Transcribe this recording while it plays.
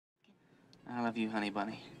I love you, honey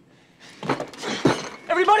bunny.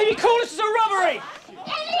 Everybody be cool, this is a robbery! Any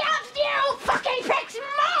of you fucking pricks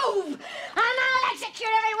move! And I'll execute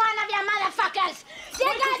every one of you motherfuckers! You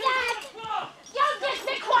got that? You just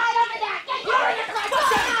be quiet over there! You're in the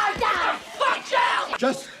front! Fuck down!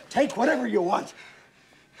 Just take whatever you want.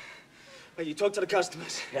 Hey, you talk to the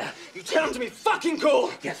customers. Yeah. You tell them to be fucking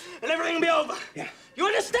cool. Yes. And everything will be over. Yeah. You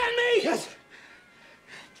understand me? Yes.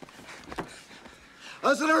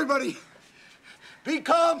 Listen, everybody. Be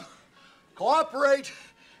calm, cooperate,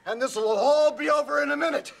 and this will all be over in a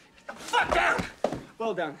minute. Get the fuck down!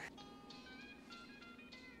 Well done.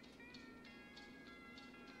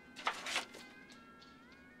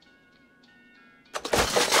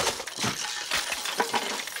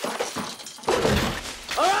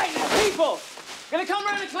 All right, now, people! Gonna come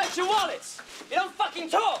around and collect your wallets. You don't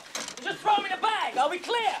fucking talk. You just throw them in a bag. Are we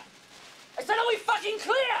clear? I said, are we fucking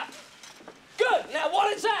clear? Good. Now,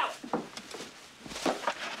 wallets out.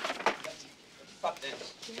 Fuck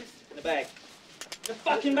this. In the bag. In the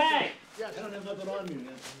fucking bag. Yeah, I don't have nothing on me, man.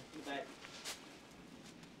 In the bag.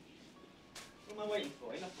 What am I waiting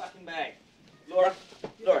for? In the fucking bag. Laura,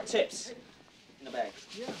 tips. In the bag.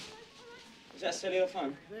 Yeah. Is that silly or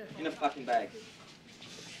fun? There. In the fucking bag.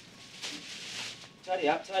 Tidy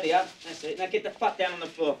up, tidy up. That's it. Now get the fuck down on the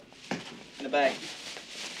floor. In the bag.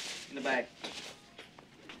 In the bag.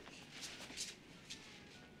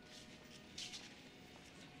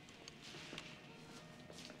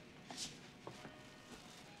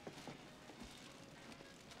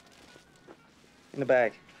 In the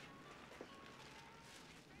bag.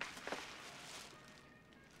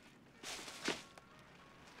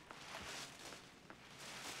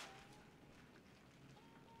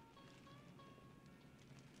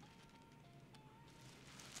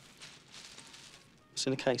 What's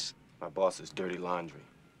in the case? My boss's dirty laundry.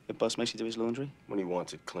 Your boss makes you do his laundry? When he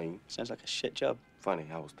wants it clean. Sounds like a shit job. Funny,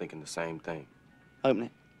 I was thinking the same thing. Open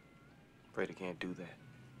it. Afraid I can't do that.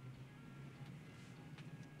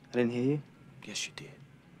 I didn't hear you. Yes, you did.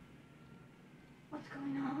 What's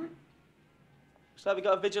going on? Looks like we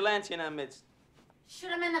got a vigilante in our midst.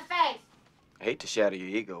 Shoot him in the face. I hate to shatter your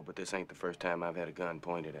ego, but this ain't the first time I've had a gun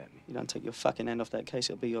pointed at me. You don't take your fucking hand off that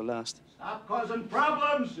case, it'll be your last. Stop causing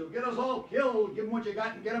problems. You'll get us all killed. Give them what you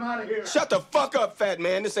got and get them out of here. Shut the fuck up, fat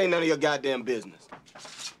man. This ain't none of your goddamn business.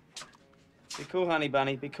 Be cool, honey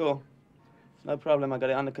bunny, be cool. No problem, I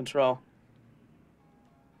got it under control.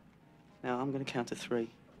 Now, I'm gonna count to 3.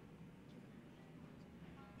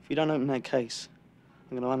 If you don't open that case,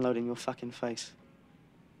 I'm gonna unload in your fucking face.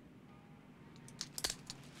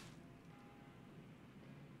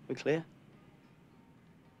 We clear?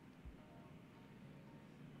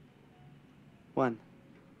 1,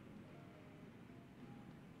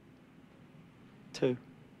 2,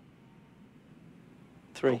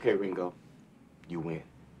 3. Okay, Ringo. You win.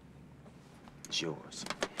 It's yours.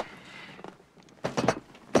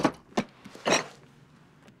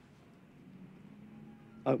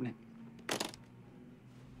 Open it.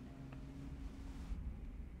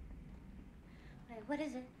 Wait, what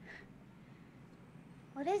is it?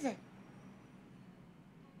 What is it?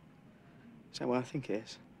 Is that what I think it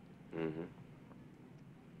is? Mm-hmm.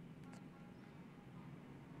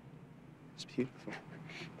 It's beautiful.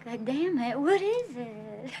 God damn it, what is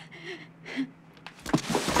it? You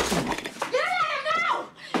let him go!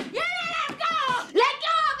 You let him go! Let go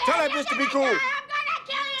of it! Tell that bitch to be cool. I'm gonna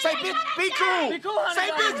kill you! Say, bitch, be cool. Be cool, honey. Say,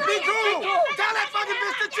 bitch, be cool. Tell that fucking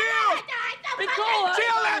bitch to chill. Be cool, honey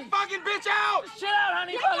Chill that bunny. fucking bitch out. Just chill out,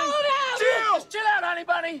 honey bunny. Chill. Just chill out, honey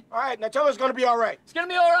bunny. All right, now tell her it's gonna be all right. It's gonna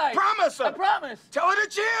be all right. Promise her. I promise. Tell her to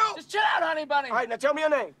chill. Just chill out, honey bunny. All right, now tell me your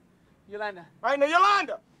name. Yolanda. All right, now,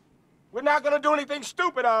 Yolanda. We're not gonna do anything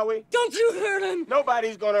stupid, are we? Don't you hurt him.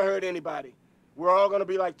 Nobody's gonna hurt anybody. We're all gonna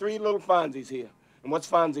be like 3 little Fonzies here. And what's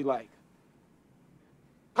Fonzie like?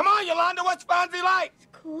 Come on, Yolanda, what's Fonzie like?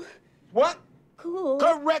 Cool. What? Cool.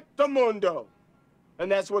 Correctamundo.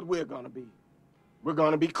 And that's what we're gonna be. We're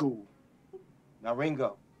gonna be cool. Now,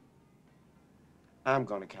 Ringo, I'm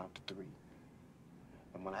gonna count to 3.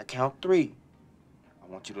 And when I count 3, I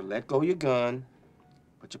want you to let go your gun,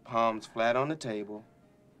 put your palms flat on the table,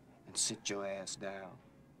 and sit your ass down.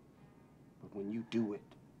 But when you do it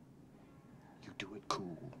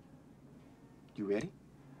cool. You ready?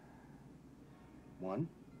 1,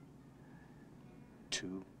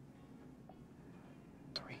 2,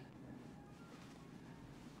 3.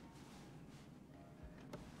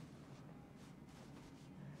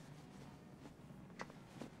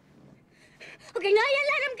 Okay, now you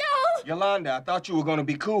let him go! Yolanda, I thought you were gonna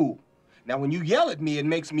be cool. Now, when you yell at me, it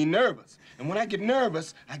makes me nervous. And when I get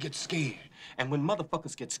nervous, I get scared. And when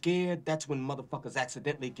motherfuckers get scared, that's when motherfuckers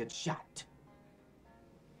accidentally get shot.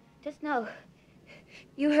 Just know,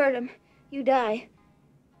 you hurt him, you die.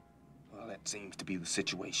 Well, that seems to be the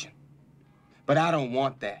situation. But I don't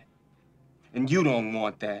want that. And you don't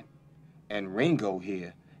want that. And Ringo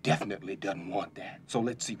here definitely doesn't want that. So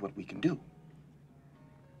let's see what we can do.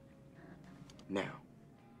 Now,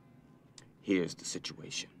 here's the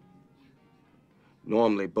situation.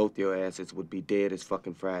 Normally, both your asses would be dead as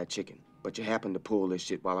fucking fried chicken. But you happen to pull this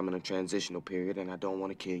shit while I'm in a transitional period, and I don't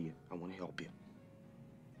want to kill you. I want to help you.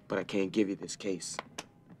 But I can't give you this case,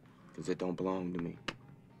 because it don't belong to me.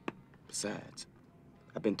 Besides,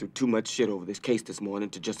 I've been through too much shit over this case this morning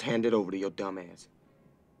to just hand it over to your dumb ass.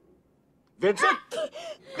 Vincent!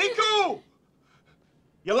 Be cool!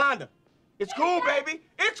 Yolanda, it's cool, baby.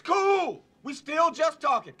 It's cool. We still just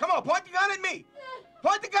talking. Come on, point the gun at me.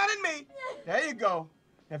 Point the gun at me. There you go.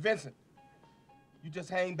 Now, Vincent, you just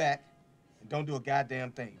hang back and don't do a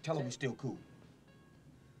goddamn thing. Tell her we still cool.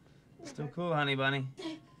 Still cool, honey bunny.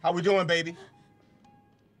 How we doing, baby?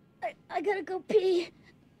 I gotta go pee.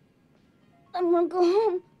 I'm gonna go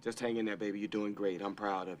home. Just hang in there, baby. You're doing great. I'm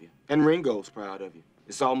proud of you. And Ringo's proud of you.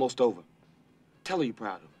 It's almost over. Tell her you're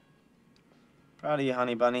proud of her. Proud of you,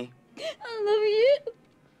 honey bunny. I love you.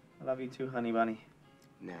 I love you too, honey bunny.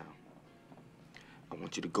 Now, I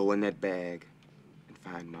want you to go in that bag and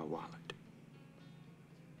find my wallet.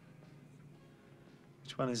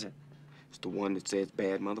 Which one is it? It's the one that says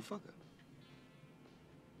bad motherfucker.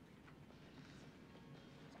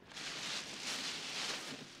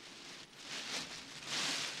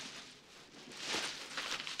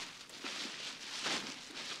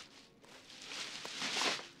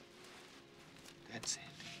 That's it.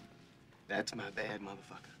 That's my bad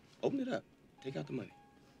motherfucker. Open it up. Take out the money.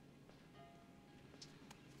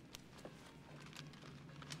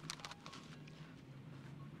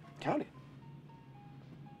 Count it.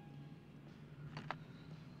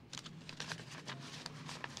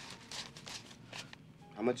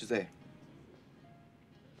 How much is there?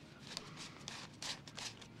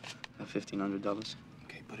 $1,500.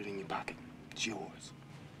 Okay, put it in your pocket. It's yours.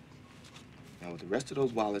 Now, with the rest of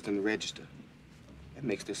those wallets in the register, that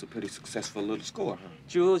makes this a pretty successful little score, huh?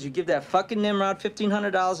 Jules, you give that fucking Nimrod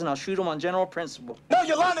 $1,500 and I'll shoot him on general principle. No,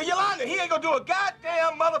 Yolanda, he ain't gonna do a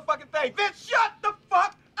goddamn motherfucking thing. Vince, shut the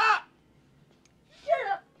fuck up!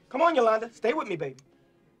 Shut up. Come on, Yolanda, stay with me, baby.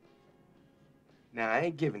 Now, I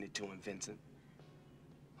ain't giving it to him, Vincent.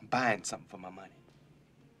 I'm buying something for my money.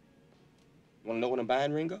 You wanna know what I'm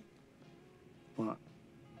buying, Ringo? What?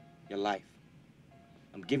 Your life.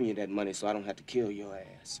 I'm giving you that money so I don't have to kill your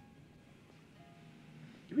ass.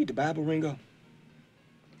 You read the Bible, Ringo?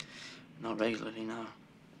 Not regularly, no.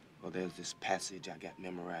 Well, there's this passage I got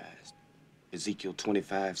memorized. Ezekiel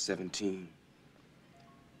 25:17.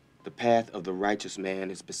 The path of the righteous man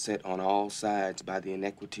is beset on all sides by the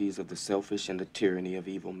iniquities of the selfish and the tyranny of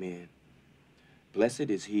evil men. Blessed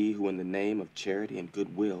is he who in the name of charity and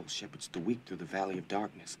goodwill shepherds the weak through the valley of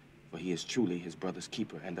darkness, for he is truly his brother's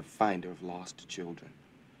keeper and the finder of lost children.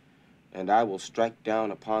 And I will strike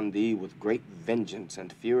down upon thee with great vengeance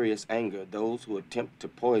and furious anger those who attempt to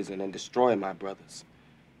poison and destroy my brothers.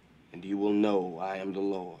 And you will know I am the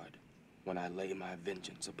Lord when I lay my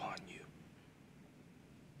vengeance upon you.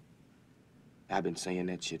 I've been saying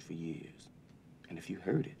that shit for years. And if you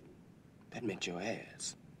heard it, that meant your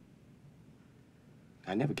ass.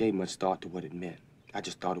 I never gave much thought to what it meant. I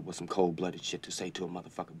just thought it was some cold-blooded shit to say to a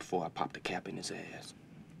motherfucker before I popped a cap in his ass.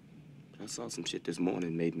 I saw some shit this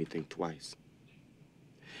morning made me think twice.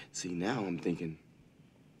 See, now I'm thinking,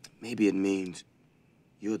 maybe it means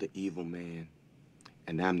you're the evil man,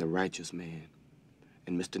 and I'm the righteous man.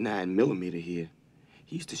 And Mr. 9mm here,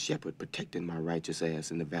 he's the shepherd protecting my righteous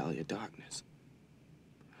ass in the valley of darkness.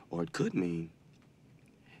 Or it could mean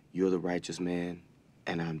you're the righteous man,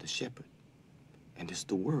 and I'm the shepherd. And it's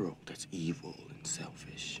the world that's evil and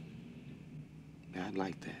selfish. Now, I'd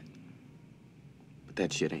like that. But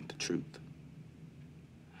that shit ain't the truth.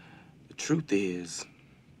 The truth is,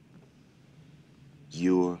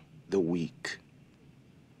 you're the weak,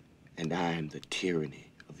 and I'm the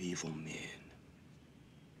tyranny of evil men.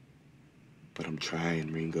 But I'm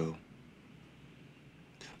trying, Ringo.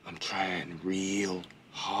 I'm trying real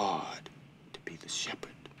hard to be the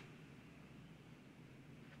shepherd.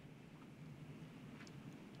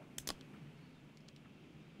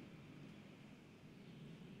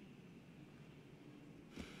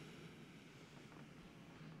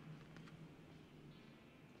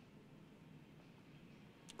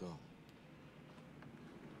 Go.